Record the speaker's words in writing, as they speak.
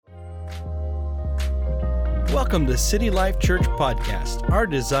Welcome to City Life Church Podcast. Our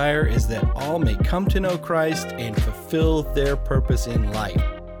desire is that all may come to know Christ and fulfill their purpose in life.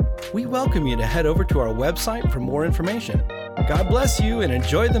 We welcome you to head over to our website for more information. God bless you and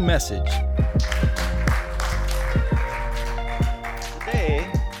enjoy the message. Today,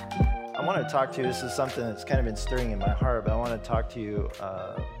 I want to talk to you. This is something that's kind of been stirring in my heart, but I want to talk to you.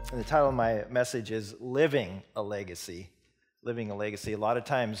 And the title of my message is Living a Legacy. Living a Legacy. A lot of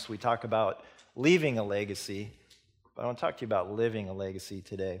times we talk about leaving a legacy, but I want to talk to you about living a legacy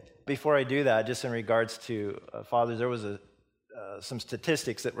today. Before I do that, just in regards to fathers, there was some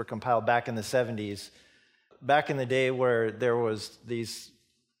statistics that were compiled back in the 70s, back in the day where there was these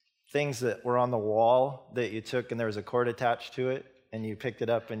things that were on the wall that you took and there was a cord attached to it, and you picked it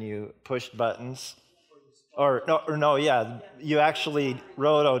up and you pushed buttons. You actually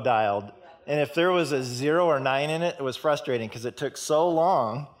rotodialed. And if there was a 0 or 9 in it, it was frustrating because it took so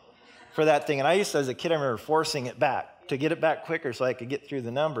long for that thing. And I used to, as a kid, I remember forcing it back to get it back quicker so I could get through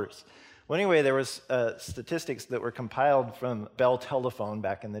the numbers. Well, anyway, there was statistics that were compiled from Bell Telephone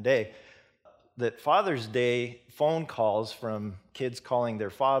back in the day that Father's Day phone calls from kids calling their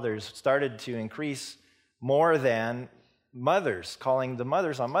fathers started to increase more than mothers calling the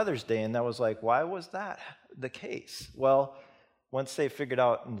mothers on Mother's Day. And that was like, why was that the case? Well, once they figured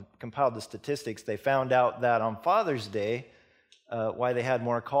out and compiled the statistics, they found out that on Father's Day, why they had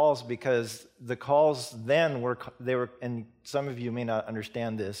more calls, because the calls then were, and some of you may not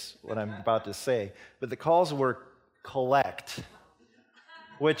understand this, what I'm about to say, but the calls were collect,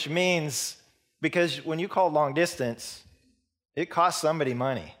 which means, because when you call long distance, it cost somebody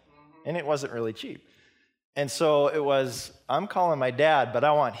money, and it wasn't really cheap. And so it was, I'm calling my dad, but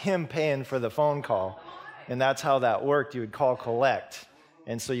I want him paying for the phone call. And that's how that worked. You would call collect.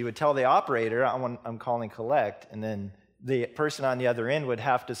 And so you would tell the operator, I'm calling collect, and then the person on the other end would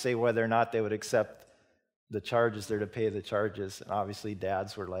have to say whether or not they would accept the charges, they're to pay the charges. And obviously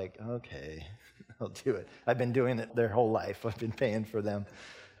dads were like, okay, I'll do it. I've been doing it their whole life. I've been paying for them.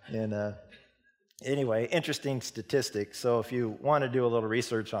 And anyway, interesting statistics. So if you want to do a little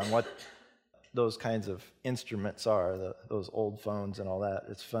research on what those kinds of instruments are, those old phones and all that,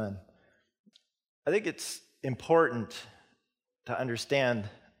 it's fun. I think it's important to understand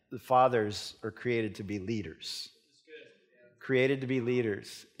that fathers are created to be leaders. Created to be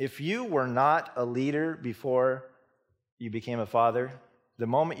leaders. If you were not a leader before you became a father, the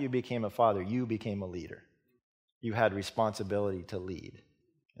moment you became a father, you became a leader. You had responsibility to lead.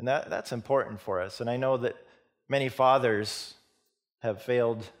 And that's important for us. And I know that many fathers have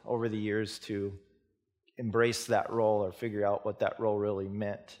failed over the years to embrace that role or figure out what that role really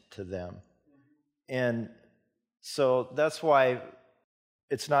meant to them. And so that's why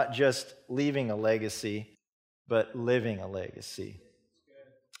it's not just leaving a legacy, but living a legacy.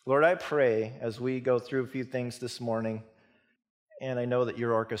 Lord, I pray as we go through a few things this morning, and I know that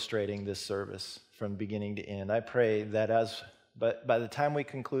you're orchestrating this service from beginning to end. I pray that but by the time we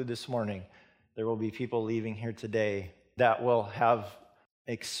conclude this morning, there will be people leaving here today that will have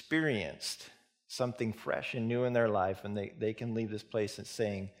experienced something fresh and new in their life, and they can leave this place and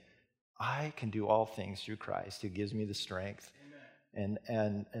saying, I can do all things through Christ who gives me the strength. Amen.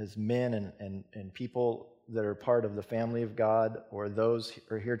 And as men and people that are part of the family of God, or those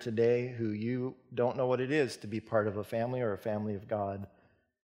who are here today who you don't know what it is to be part of a family or a family of God,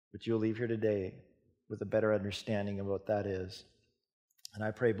 but you'll leave here today with a better understanding of what that is. And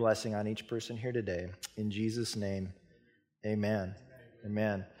I pray blessing on each person here today. In Jesus' name, amen.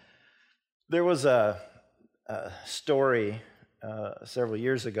 Amen. There was a story several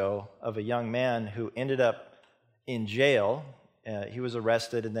years ago of a young man who ended up in jail. He was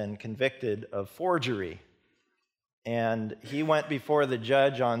arrested and then convicted of forgery. And he went before the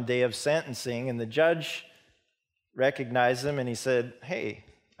judge on day of sentencing, and the judge recognized him, and he said, hey,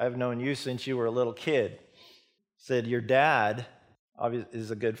 I've known you since you were a little kid. He said, your dad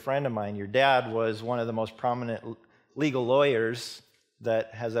is a good friend of mine. Your dad was one of the most prominent legal lawyers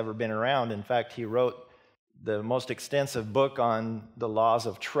that has ever been around. In fact, he wrote the most extensive book on the laws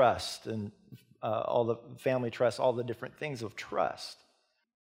of trust and all the family trust, all the different things of trust.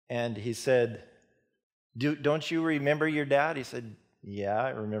 And he said, don't you remember your dad? He said, yeah, I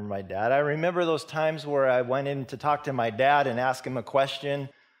remember my dad. I remember those times where I went in to talk to my dad and ask him a question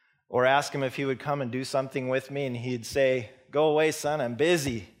or ask him if he would come and do something with me, and he'd say, go away, son, I'm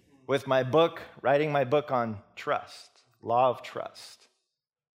busy with my book, writing my book on trust, law of trust.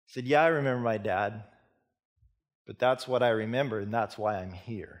 He said, yeah, I remember my dad, but that's what I remember, and that's why I'm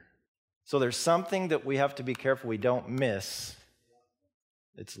here. So there's something that we have to be careful we don't miss.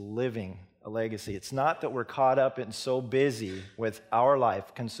 It's living a legacy. It's not that we're caught up and so busy with our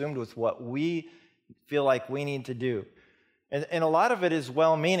life, consumed with what we feel like we need to do. And a lot of it is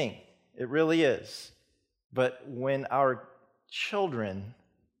well-meaning. It really is. But when our children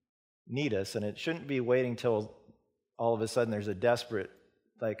need us, and it shouldn't be waiting till all of a sudden there's a desperate,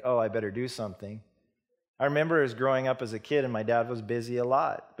 like, oh, I better do something. I remember as growing up as a kid, and my dad was busy a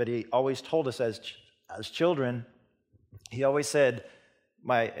lot, but he always told us as children, he always said,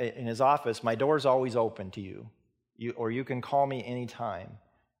 in his office, my door's always open to you, or you can call me anytime.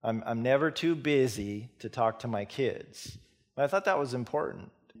 I'm never too busy to talk to my kids. But I thought that was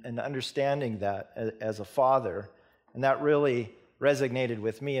important, and understanding that as a father, and that really resonated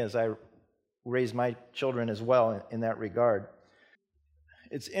with me as I raised my children as well in that regard.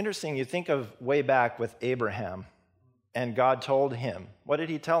 It's interesting, you think of way back with Abraham, and God told him, what did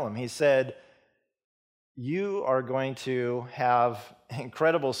he tell him? He said, you are going to have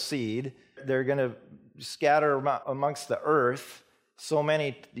incredible seed. They're going to scatter amongst the earth, so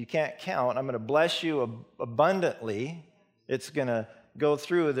many you can't count. I'm going to bless you abundantly. It's going to go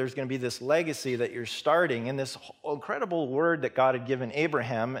through. There's going to be this legacy that you're starting, and this incredible word that God had given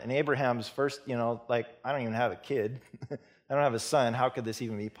Abraham. And Abraham's first, I don't even have a kid. I don't have a son. How could this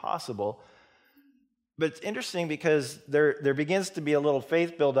even be possible? But it's interesting because there begins to be a little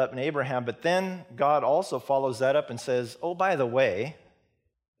faith build up in Abraham, but then God also follows that up and says, oh, by the way,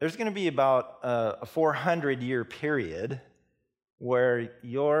 there's going to be about a 400-year period where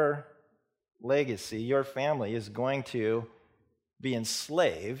your legacy, your family is going to be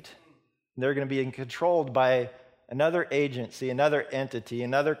enslaved. They're going to be controlled by another agency, another entity,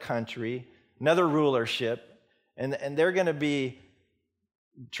 another country, another rulership, and they're going to be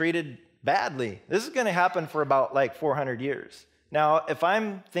treated badly. This is going to happen for about 400 years. Now, if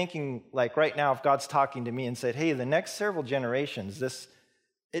I'm thinking right now, if God's talking to me and said, hey, the next several generations,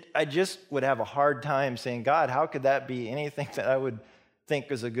 I just would have a hard time saying, God, how could that be anything that I would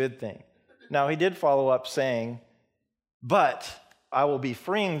think is a good thing? Now, he did follow up saying, but I will be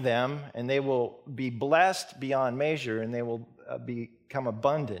freeing them, and they will be blessed beyond measure, and they will become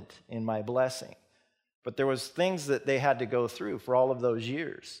abundant in my blessing. But there was things that they had to go through for all of those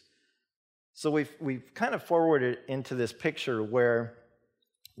years. So we've kind of forwarded into this picture where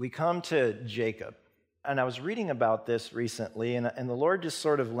we come to Jacob. And I was reading about this recently, and the Lord just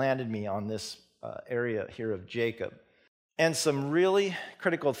sort of landed me on this area here of Jacob. And some really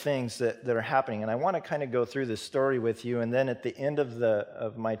critical things that are happening. And I want to kind of go through this story with you, and then at the end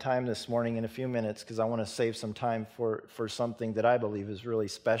of my time this morning in a few minutes, because I want to save some time for something that I believe is really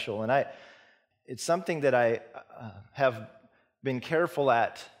special. And it's something that I have been careful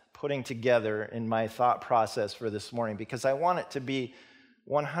at putting together in my thought process for this morning, because I want it to be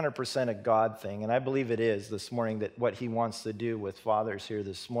 100% a God thing, and I believe it is this morning, that what he wants to do with fathers here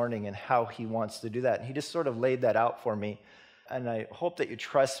this morning and how he wants to do that. And he just sort of laid that out for me, and I hope that you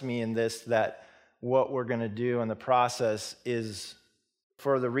trust me in this, that what we're going to do in the process is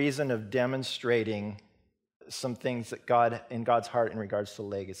for the reason of demonstrating some things that God, in God's heart in regards to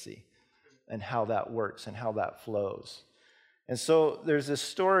legacy and how that works and how that flows. And so there's this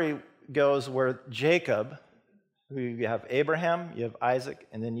story goes where Jacob, you have Abraham, you have Isaac,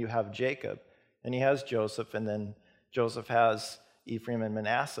 and then you have Jacob. And he has Joseph, and then Joseph has Ephraim and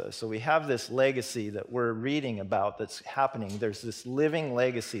Manasseh. So we have this legacy that we're reading about that's happening. There's this living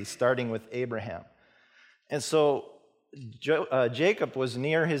legacy starting with Abraham. And so Jacob was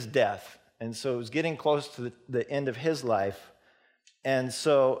near his death, and so it was getting close to the end of his life. And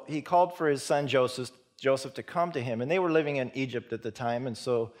so he called for his son Joseph to come to him. And they were living in Egypt at the time, and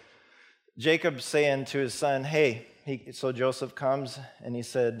so Jacob saying to his son, hey, so Joseph comes and he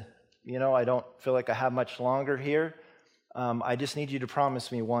said, I don't feel like I have much longer here. I just need you to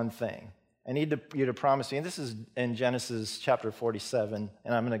promise me one thing. I need you to promise me, and this is in Genesis chapter 47,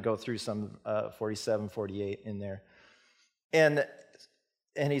 and I'm going to go through some 47, 48 in there. And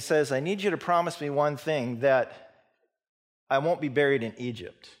he says, I need you to promise me one thing, that I won't be buried in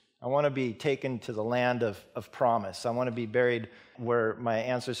Egypt. I want to be taken to the land of promise. I want to be buried where my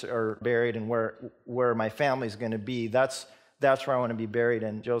ancestors are buried and where my family's going to be. That's where I want to be buried.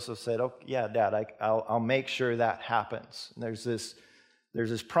 And Joseph said, oh, yeah, Dad, I'll make sure that happens. And there's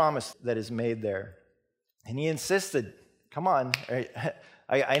this promise that is made there. And he insisted, come on,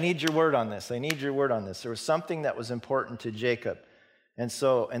 I need your word on this. I need your word on this. There was something that was important to Jacob. And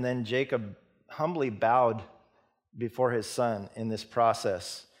then Jacob humbly bowed before his son in this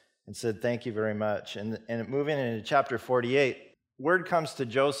process and said, thank you very much. And moving into chapter 48, word comes to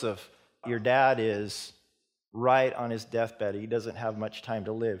Joseph, your dad is right on his deathbed. He doesn't have much time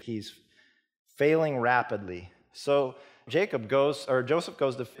to live. He's failing rapidly. So Joseph goes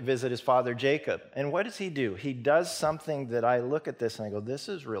to visit his father Jacob. And what does he do? He does something that I look at this and I go, this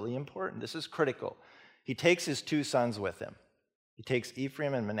is really important. This is critical. He takes his two sons with him. He takes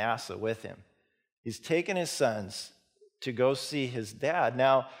Ephraim and Manasseh with him. He's taken his sons to go see his dad.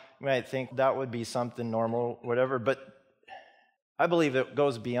 Now, you might think that would be something normal, whatever, but I believe it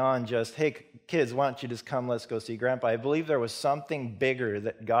goes beyond just, hey, kids, why don't you just come, let's go see Grandpa. I believe there was something bigger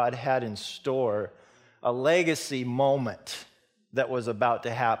that God had in store, a legacy moment that was about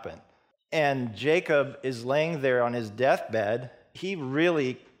to happen. And Jacob is laying there on his deathbed. He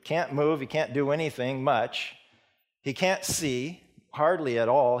really can't move. He can't do anything much. He can't see, hardly at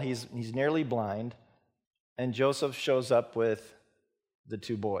all. He's nearly blind. And Joseph shows up with the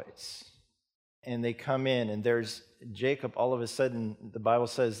two boys. And they come in, and there's Jacob. All of a sudden, the Bible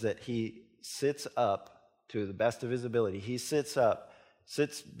says that he sits up to the best of his ability. He sits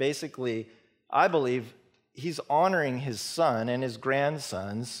basically, I believe, he's honoring his son and his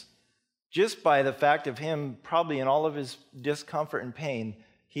grandsons just by the fact of him probably in all of his discomfort and pain.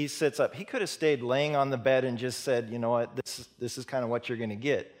 He sits up. He could have stayed laying on the bed and just said, you know what, this is kind of what you're going to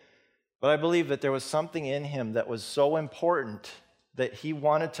get. But I believe that there was something in him that was so important that he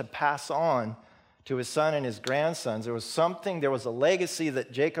wanted to pass on to his son and his grandsons. There was a legacy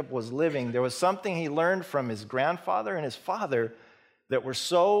that Jacob was living. There was something he learned from his grandfather and his father that it was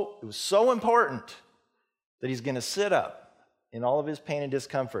so important that he's going to sit up in all of his pain and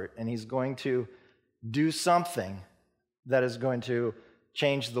discomfort, and he's going to do something that is going to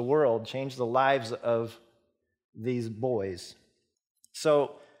change the world, change the lives of these boys.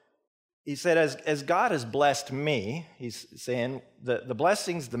 So he said, as God has blessed me, he's saying, the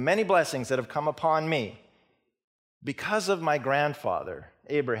blessings, the many blessings that have come upon me because of my grandfather,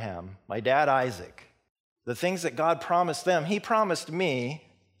 Abraham, my dad, Isaac, the things that God promised them, he promised me,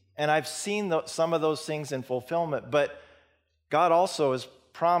 and I've seen some of those things in fulfillment, but God also has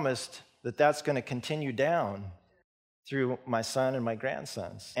promised that that's going to continue down through my son and my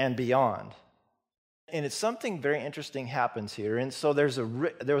grandsons and beyond. And it's something very interesting happens here. And so there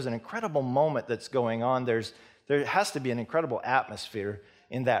was an incredible moment that's going on. There has to be an incredible atmosphere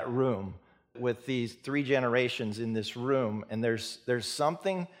in that room with these three generations in this room. And there's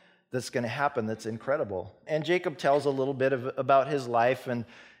something that's going to happen that's incredible. And Jacob tells a little bit about his life and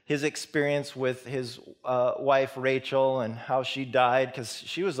his experience with his wife Rachel and how she died because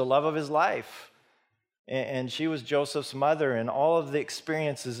she was the love of his life. And she was Joseph's mother and all of the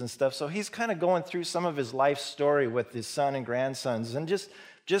experiences and stuff. So he's kind of going through some of his life story with his son and grandsons and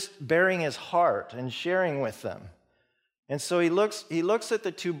just bearing his heart and sharing with them. And so he looks at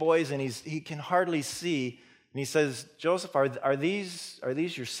the two boys and he can hardly see. And he says, Joseph, are these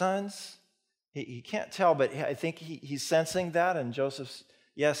your sons? He can't tell, but I think he's sensing that. And Joseph's,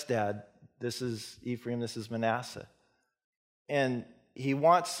 yes, Dad, this is Ephraim, this is Manasseh. And he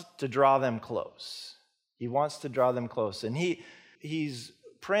wants to draw them close. He wants to draw them close. And he's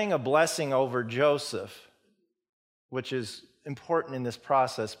praying a blessing over Joseph, which is important in this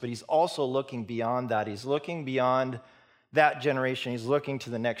process, but he's also looking beyond that. He's looking beyond that generation. He's looking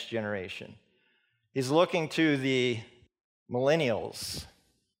to the next generation. He's looking to the millennials,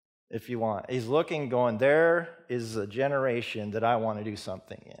 if you want. He's looking, going, there is a generation that I want to do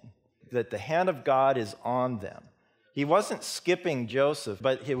something in, that the hand of God is on them. He wasn't skipping Joseph,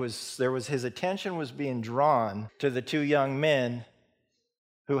 but his attention was being drawn to the two young men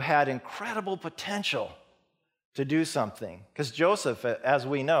who had incredible potential to do something. Because Joseph, as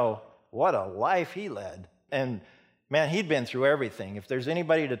we know, what a life he led. And man, he'd been through everything. If there's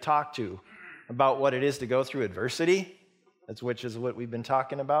anybody to talk to about what it is to go through adversity, which is what we've been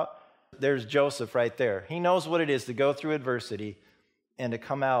talking about, there's Joseph right there. He knows what it is to go through adversity and to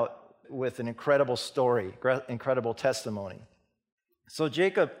come out with an incredible story, incredible testimony. So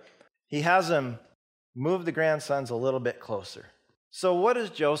Jacob, he has him move the grandsons a little bit closer. So what does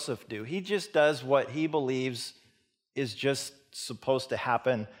Joseph do? He just does what he believes is just supposed to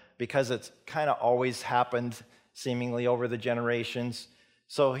happen because it's kind of always happened seemingly over the generations.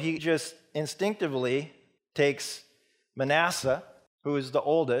 So he just instinctively takes Manasseh, who is the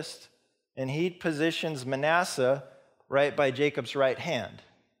oldest, and he positions Manasseh right by Jacob's right hand.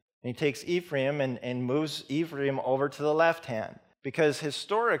 And he takes Ephraim and moves Ephraim over to the left hand. Because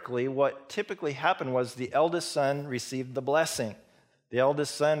historically, what typically happened was the eldest son received the blessing. The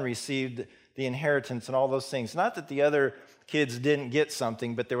eldest son received the inheritance and all those things. Not that the other kids didn't get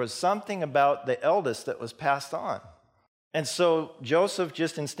something, but there was something about the eldest that was passed on. And so Joseph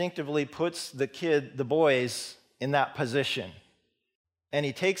just instinctively puts the boys in that position. And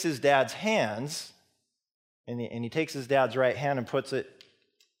he takes his dad's hands, and he takes his dad's right hand and puts it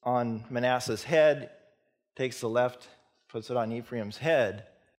on Manasseh's head, takes the left puts it on Ephraim's head.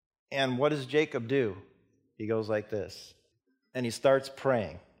 And what does Jacob do? He goes like this, and he starts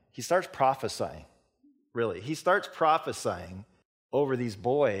praying. He starts prophesying, really. He starts prophesying over these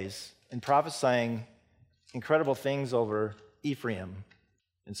boys and prophesying incredible things over Ephraim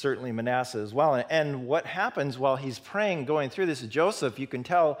and certainly Manasseh as well. And what happens while he's praying, going through this, Joseph, you can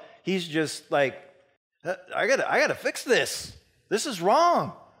tell he's just like, I gotta fix this. This is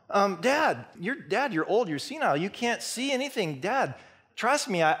wrong. Dad, you're old, you're senile. You can't see anything. Dad, trust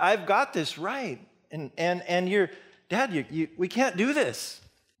me, I've got this right. And you're, Dad, we can't do this.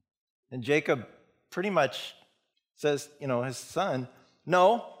 And Jacob pretty much says, his son,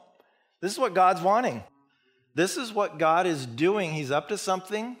 no, this is what God's wanting. This is what God is doing. He's up to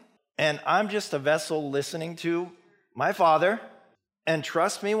something, and I'm just a vessel listening to my Father. And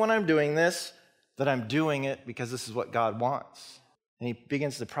trust me when I'm doing this, that I'm doing it because this is what God wants. And he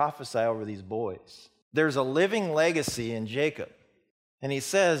begins to prophesy over these boys. There's a living legacy in Jacob. And he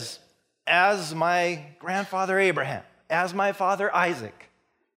says, as my grandfather Abraham, as my father Isaac,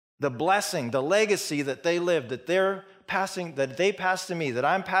 the blessing, the legacy that they lived, that they passed to me, that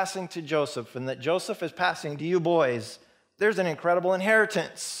I'm passing to Joseph, and that Joseph is passing to you boys, there's an incredible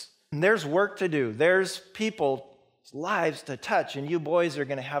inheritance. And there's work to do. There's people's lives to touch, and you boys are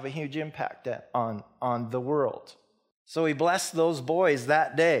going to have a huge impact on the world. So he blessed those boys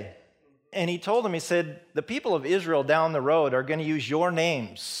that day. And he told them, he said, the people of Israel down the road are going to use your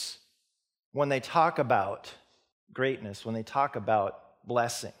names when they talk about greatness, when they talk about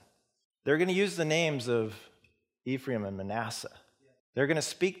blessing. They're going to use the names of Ephraim and Manasseh. They're going to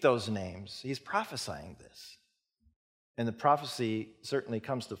speak those names. He's prophesying this. And the prophecy certainly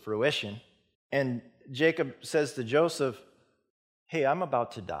comes to fruition. And Jacob says to Joseph, hey, I'm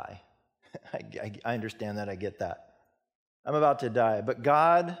about to die. I understand that. I get that. I'm about to die. But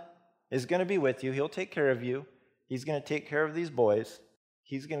God is going to be with you. He'll take care of you. He's going to take care of these boys.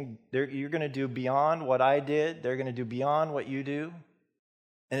 You're going to do beyond what I did. They're going to do beyond what you do.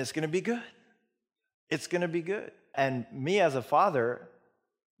 And it's going to be good. It's going to be good. And me as a father,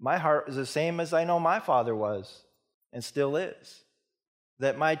 my heart is the same as I know my father was and still is.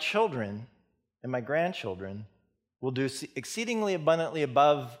 That my children and my grandchildren will do exceedingly abundantly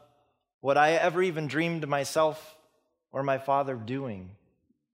above what I ever even dreamed myself or my father doing.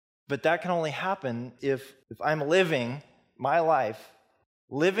 But that can only happen if I'm living my life,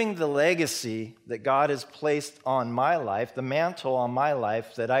 living the legacy that God has placed on my life, the mantle on my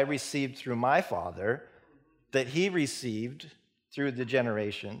life that I received through my father, that he received through the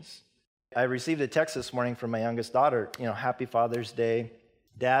generations. I received a text this morning from my youngest daughter, Happy Father's Day,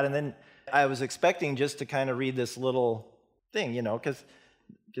 Dad. And then I was expecting just to kind of read this little thing,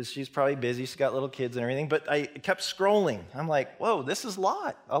 because she's probably busy. She's got little kids and everything. But I kept scrolling. I'm like, whoa, this is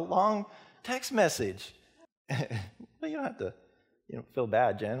a long text message. Well, you don't have to feel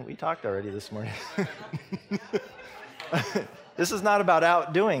bad, Jen. We talked already this morning. This is not about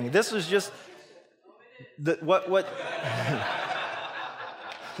outdoing. This is just what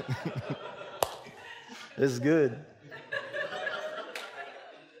This is good.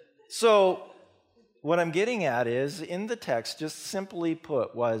 So what I'm getting at is, in the text, just simply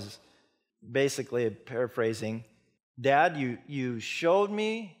put, was basically paraphrasing, Dad, you showed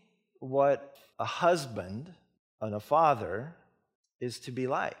me what a husband and a father is to be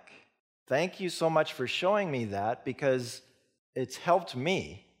like. Thank you so much for showing me that, because it's helped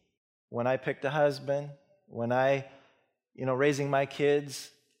me when I picked a husband, when I, raising my kids.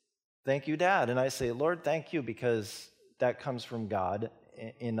 Thank you, Dad. And I say, Lord, thank you, because that comes from God,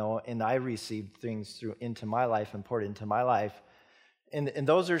 and I received things into my life and poured into my life. And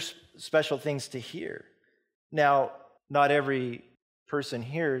those are special things to hear. Now, not every person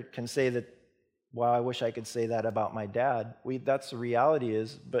here can say that, well, I wish I could say that about my dad. That's the reality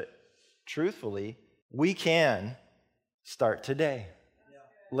is, but truthfully, we can start today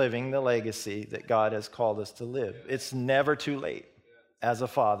living the legacy that God has called us to live. It's never too late as a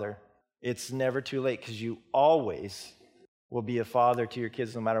father. It's never too late, because you always will be a father to your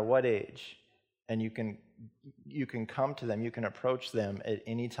kids no matter what age. And you can come to them, you can approach them at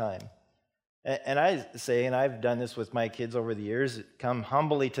any time. And I say, and I've done this with my kids over the years, come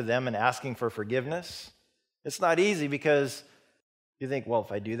humbly to them and asking for forgiveness. It's not easy, because you think, well,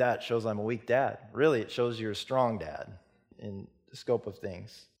 if I do that, it shows I'm a weak dad. Really, it shows you're a strong dad in the scope of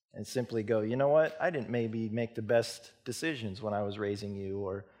things. And simply go, you know what? I didn't maybe make the best decisions when I was raising you,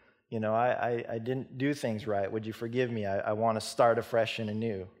 or, I didn't do things right. Would you forgive me? I want to start afresh and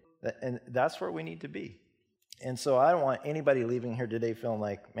anew. And that's where we need to be. And so I don't want anybody leaving here today feeling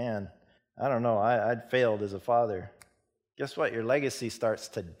like, man, I don't know, I'd failed as a father. Guess what? Your legacy starts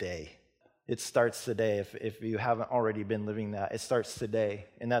today. It starts today. If you haven't already been living that, it starts today.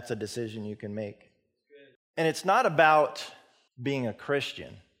 And that's a decision you can make. And it's not about being a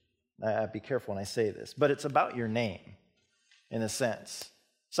Christian. Be careful when I say this. But it's about your name, in a sense.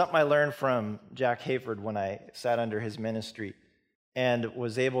 Something I learned from Jack Hayford when I sat under his ministry and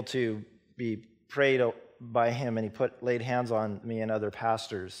was able to be prayed by him, and he laid hands on me and other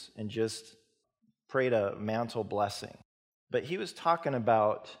pastors and just prayed a mantle blessing. But he was talking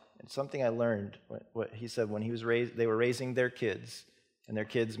about something I learned, what he said when he was they were raising their kids, and their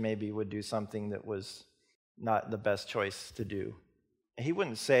kids maybe would do something that was not the best choice to do. He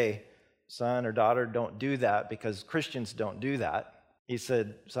wouldn't say, son or daughter, don't do that because Christians don't do that. He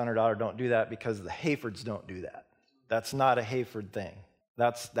said, son or daughter, don't do that because the Hayfords don't do that. That's not a Hayford thing.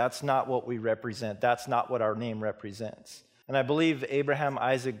 That's not what we represent. That's not what our name represents. And I believe Abraham,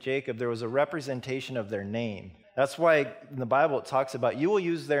 Isaac, Jacob, there was a representation of their name. That's why in the Bible it talks about you will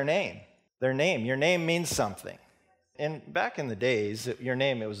use their name. Their name. Your name means something. And back in the days, your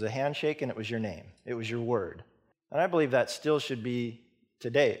name, it was a handshake and it was your name. It was your word. And I believe that still should be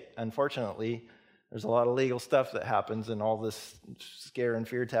today. Unfortunately, there's a lot of legal stuff that happens and all this scare and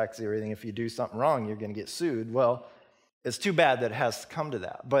fear tactics and everything. If you do something wrong, you're going to get sued. Well, it's too bad that it has to come to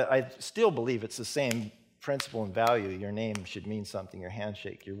that. But I still believe it's the same principle and value. Your name should mean something. Your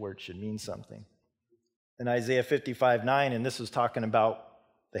handshake, your word should mean something. In Isaiah 55:9, and this was talking about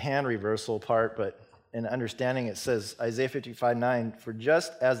the hand reversal part, but in understanding it says, Isaiah 55:9, for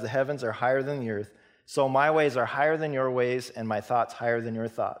just as the heavens are higher than the earth, so my ways are higher than your ways, and my thoughts higher than your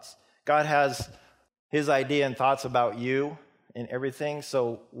thoughts. God has his idea and thoughts about you and everything,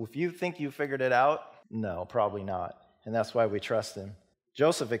 so if you think you figured it out, no, probably not. And that's why we trust him.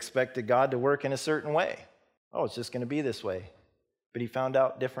 Joseph expected God to work in a certain way. Oh, it's just going to be this way. But he found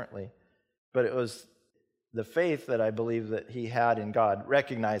out differently. But it was the faith that I believe that he had in God,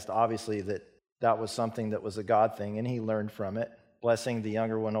 recognized obviously that that was something that was a God thing, and he learned from it, blessing the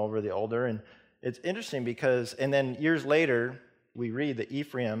younger one over the older. And it's interesting because, and then years later, we read that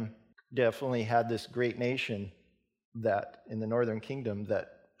Ephraim definitely had this great nation that in the northern kingdom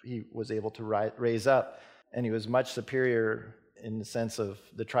that he was able to raise up, and he was much superior in the sense of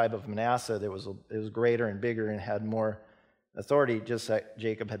the tribe of Manasseh. It was greater and bigger and had more authority, just like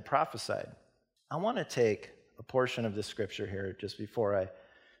Jacob had prophesied. I want to take a portion of the scripture here just before I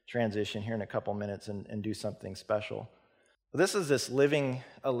transition here in a couple minutes and do something special. This is this living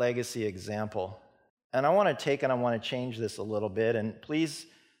a legacy example. And I want to take and I want to change this a little bit. And please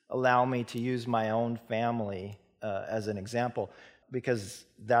allow me to use my own family as an example, because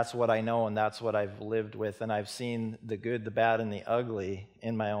that's what I know and that's what I've lived with. And I've seen the good, the bad, and the ugly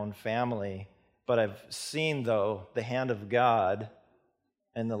in my own family. But I've seen, though, the hand of God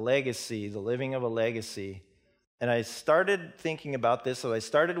and the legacy, the living of a legacy. And I started thinking about this. So I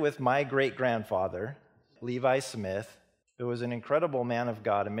started with my great-grandfather, Levi Smith, who was an incredible man of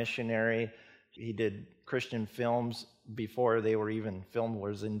God, a missionary. He did Christian films before film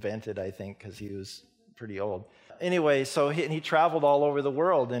was invented, I think, because he was pretty old. Anyway, so he traveled all over the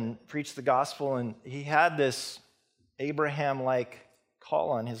world and preached the gospel, and he had this Abraham-like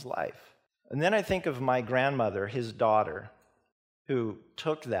call on his life. And then I think of my grandmother, his daughter, who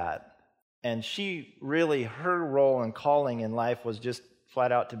took that, and she really, her role and calling in life was just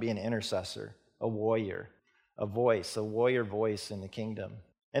flat out to be an intercessor, a warrior, a warrior voice in the kingdom.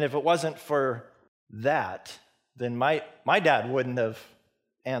 And if it wasn't for that, then my dad wouldn't have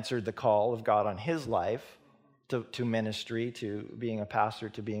answered the call of God on his life to ministry, to being a pastor,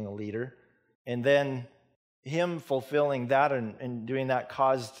 to being a leader. And then him fulfilling that and doing that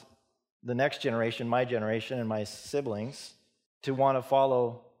caused the next generation, my generation and my siblings, to want to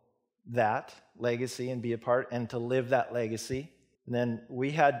follow that legacy and be a part and to live that legacy. And then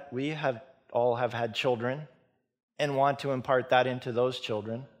we have all had children and want to impart that into those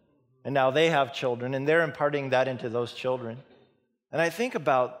children. And now they have children and they're imparting that into those children. And I think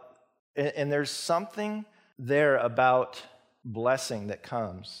about, and there's something there about blessing that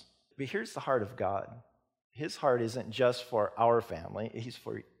comes. But here's the heart of God. His heart isn't just for our family. He's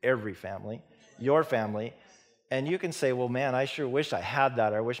for every family, your family. And you can say, well, man, I sure wish I had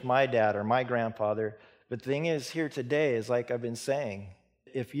that. I wish my dad or my grandfather. But the thing is, here today is like I've been saying,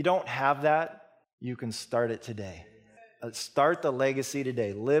 if you don't have that, you can start it today. Start the legacy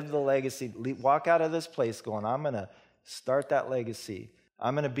today. Live the legacy. Walk out of this place going, I'm going to start that legacy.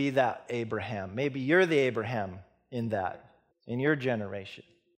 I'm going to be that Abraham. Maybe you're the Abraham in your generation.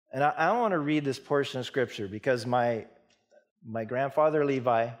 And I want to read this portion of scripture because my grandfather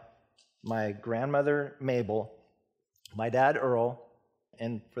Levi, my grandmother Mabel, my dad Earl,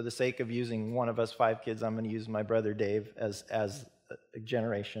 and for the sake of using one of us 5 kids, I'm going to use my brother Dave as a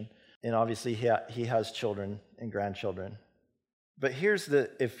generation. And obviously he has children and grandchildren. But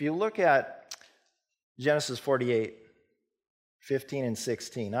if you look at Genesis 48, 15 and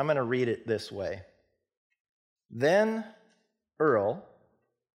 16, I'm going to read it this way. Then Earl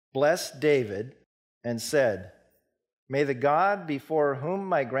blessed David and said, "May the God before whom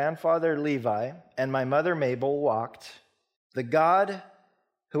my grandfather Levi and my mother Mabel walked, the God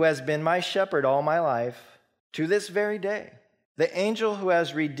who has been my shepherd all my life, to this very day, the angel who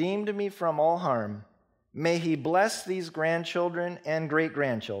has redeemed me from all harm, may he bless these grandchildren and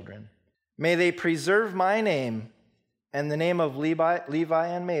great-grandchildren. May they preserve my name and the name of Levi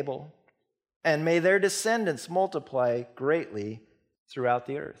and Mabel, and may their descendants multiply greatly throughout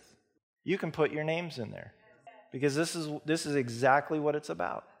the earth." You can put your names in there, because this is exactly what it's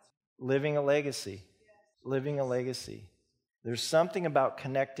about. Living a legacy. Living a legacy. There's something about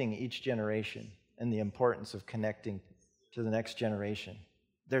connecting each generation and the importance of connecting to the next generation.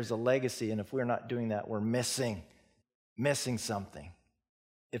 There's a legacy, and if we're not doing that, we're missing something.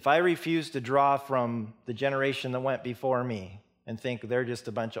 If I refuse to draw from the generation that went before me and think they're just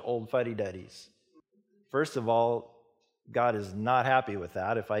a bunch of old fuddy-duddies, first of all, God is not happy with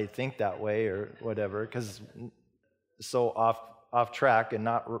that if I think that way or whatever, because it's so off track and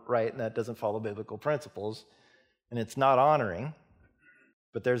not right, and that doesn't follow biblical principles, and it's not honoring.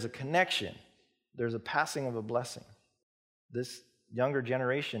 But there's a connection. There's a passing of a blessing. This younger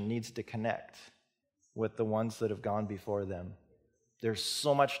generation needs to connect with the ones that have gone before them. There's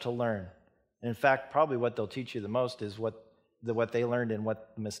so much to learn. In fact, probably what they'll teach you the most is what they learned and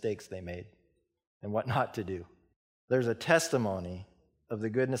what mistakes they made and what not to do. There's a testimony of the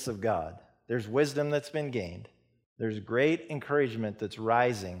goodness of God. There's wisdom that's been gained. There's great encouragement that's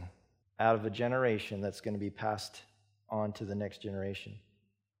rising out of a generation that's going to be passed on to the next generation.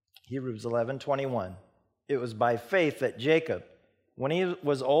 Hebrews 11:21. It was by faith that Jacob, when he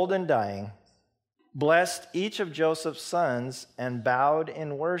was old and dying, blessed each of Joseph's sons and bowed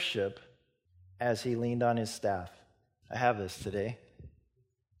in worship as he leaned on his staff. I have this today,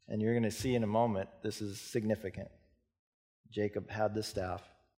 and you're going to see in a moment this is significant. Jacob had the staff.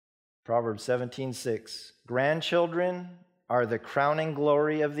 Proverbs 17:6. Grandchildren are the crowning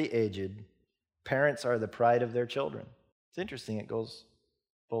glory of the aged. Parents are the pride of their children. It's interesting, it goes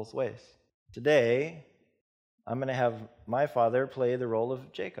both ways. Today, I'm going to have my father play the role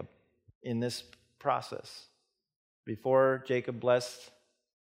of Jacob in this process. Before Jacob blessed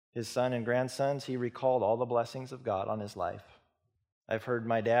his son and grandsons, he recalled all the blessings of God on his life. I've heard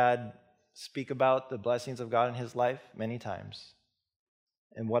my dad speak about the blessings of God in his life many times.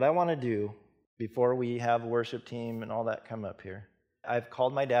 And what I want to do before we have a worship team and all that come up here, I've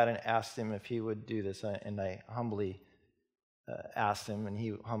called my dad and asked him if he would do this, and I humbly asked him, and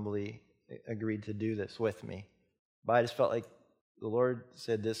he humbly agreed to do this with me. But I just felt like the Lord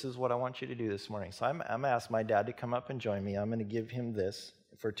said, this is what I want you to do this morning. So I'm going to ask my dad to come up and join me. I'm going to give him this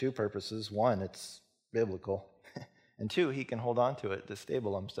for two purposes. One, it's biblical. And two, he can hold on to it to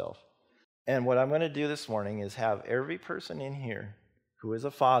stable himself. And what I'm going to do this morning is have every person in here who is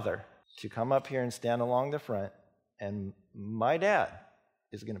a father to come up here and stand along the front. And my dad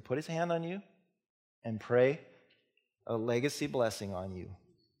is going to put his hand on you and pray a legacy blessing on you.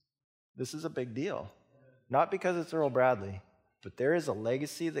 This is a big deal. Not because it's Earl Bradley, but there is a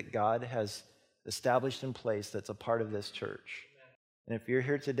legacy that God has established in place that's a part of this church. And if you're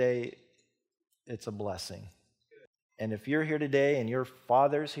here today, it's a blessing. And if you're here today and your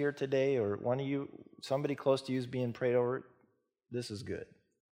father's here today, or one of you, somebody close to you is being prayed over, this is good,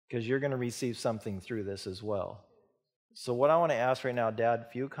 because you're going to receive something through this as well. So what I want to ask right now, Dad,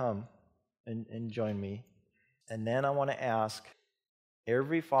 if you come and join me, and then I want to ask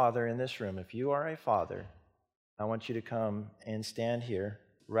every father in this room, if you are a father, I want you to come and stand here,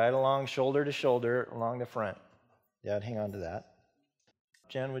 right along shoulder to shoulder along the front. Dad, hang on to that.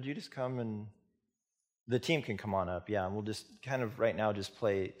 Jen, would you just come, and the team can come on up, yeah, and we'll just kind of right now just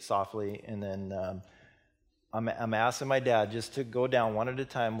play softly, and then I'm asking my dad just to go down one at a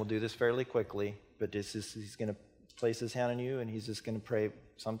time. We'll do this fairly quickly, but he's going to place his hand on you, and he's just going to pray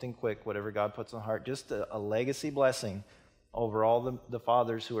something quick, whatever God puts on the heart, just a legacy blessing over all the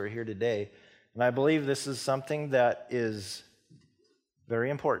fathers who are here today. And I believe this is something that is very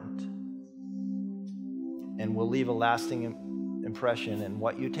important and will leave a lasting impression. And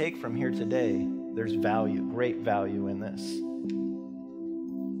what you take from here today, there's value, great value in this.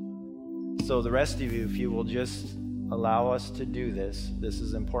 So the rest of you, if you will just allow us to do this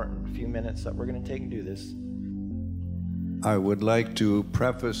is important. A few minutes that we're going to take and do this. I would like to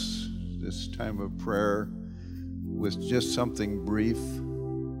preface this time of prayer with just something brief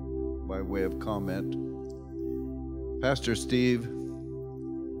by way of comment. Pastor Steve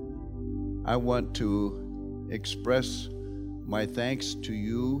I want to express my thanks to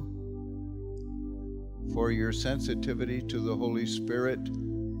you for your sensitivity to the Holy Spirit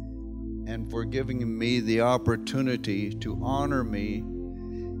and for giving me the opportunity to honor me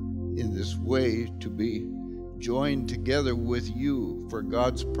in this way, to be joined together with you for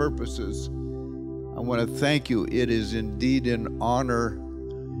God's purposes. I want to thank you. It is indeed an honor,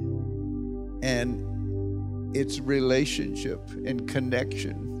 and it's relationship and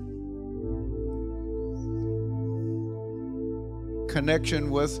connection. Connection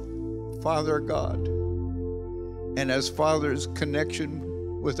with Father God, and as fathers,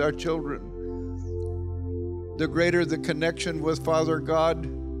 connection with our children. The greater the connection with Father God,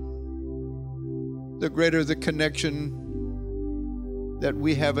 the greater the connection that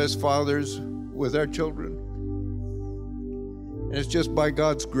we have as fathers with our children. And it's just by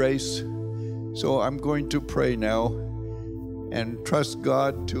God's grace. So I'm going to pray now and trust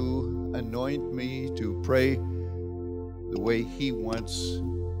God to anoint me to pray the way He wants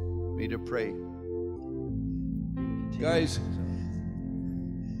me to pray. Guys,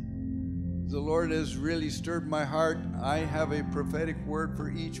 the Lord has really stirred my heart. I have a prophetic word for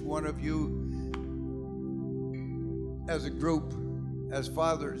each one of you as a group, as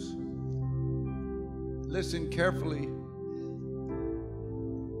fathers. Listen carefully.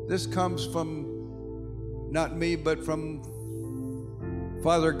 This comes from not me, but from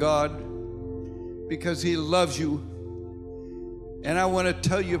Father God, because He loves you. And I want to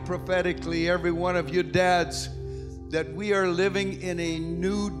tell you prophetically, every one of you dads, that we are living in a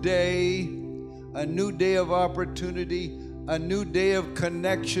new day of opportunity, a new day of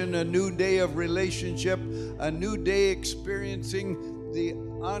connection, a new day of relationship, a new day experiencing the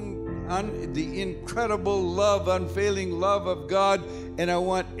incredible love, unfailing love of God. And I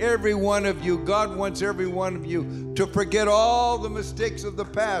want every one of you, God wants every one of you to forget all the mistakes of the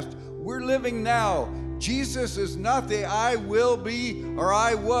past. We're living now. Jesus is not the I will be or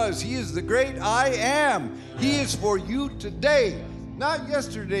I was. He is the great I am. He is for you today, not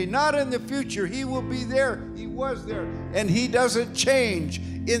yesterday, not in the future. He will be there. He was there. And He doesn't change.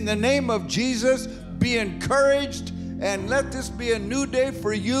 In the name of Jesus, be encouraged and let this be a new day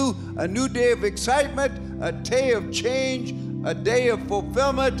for you, a new day of excitement, a day of change, a day of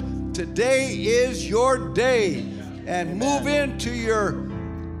fulfillment. Today is your day. And move into your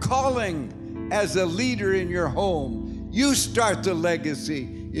calling as a leader in your home. You start the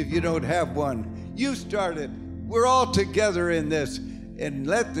legacy if you don't have one. You start it. We're all together in this. And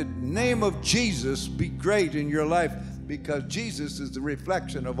let the name of Jesus be great in your life, because Jesus is the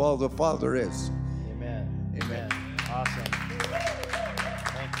reflection of all the Father is. Amen. Amen. Awesome.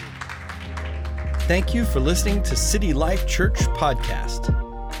 Thank you. Thank you for listening to City Life Church Podcast.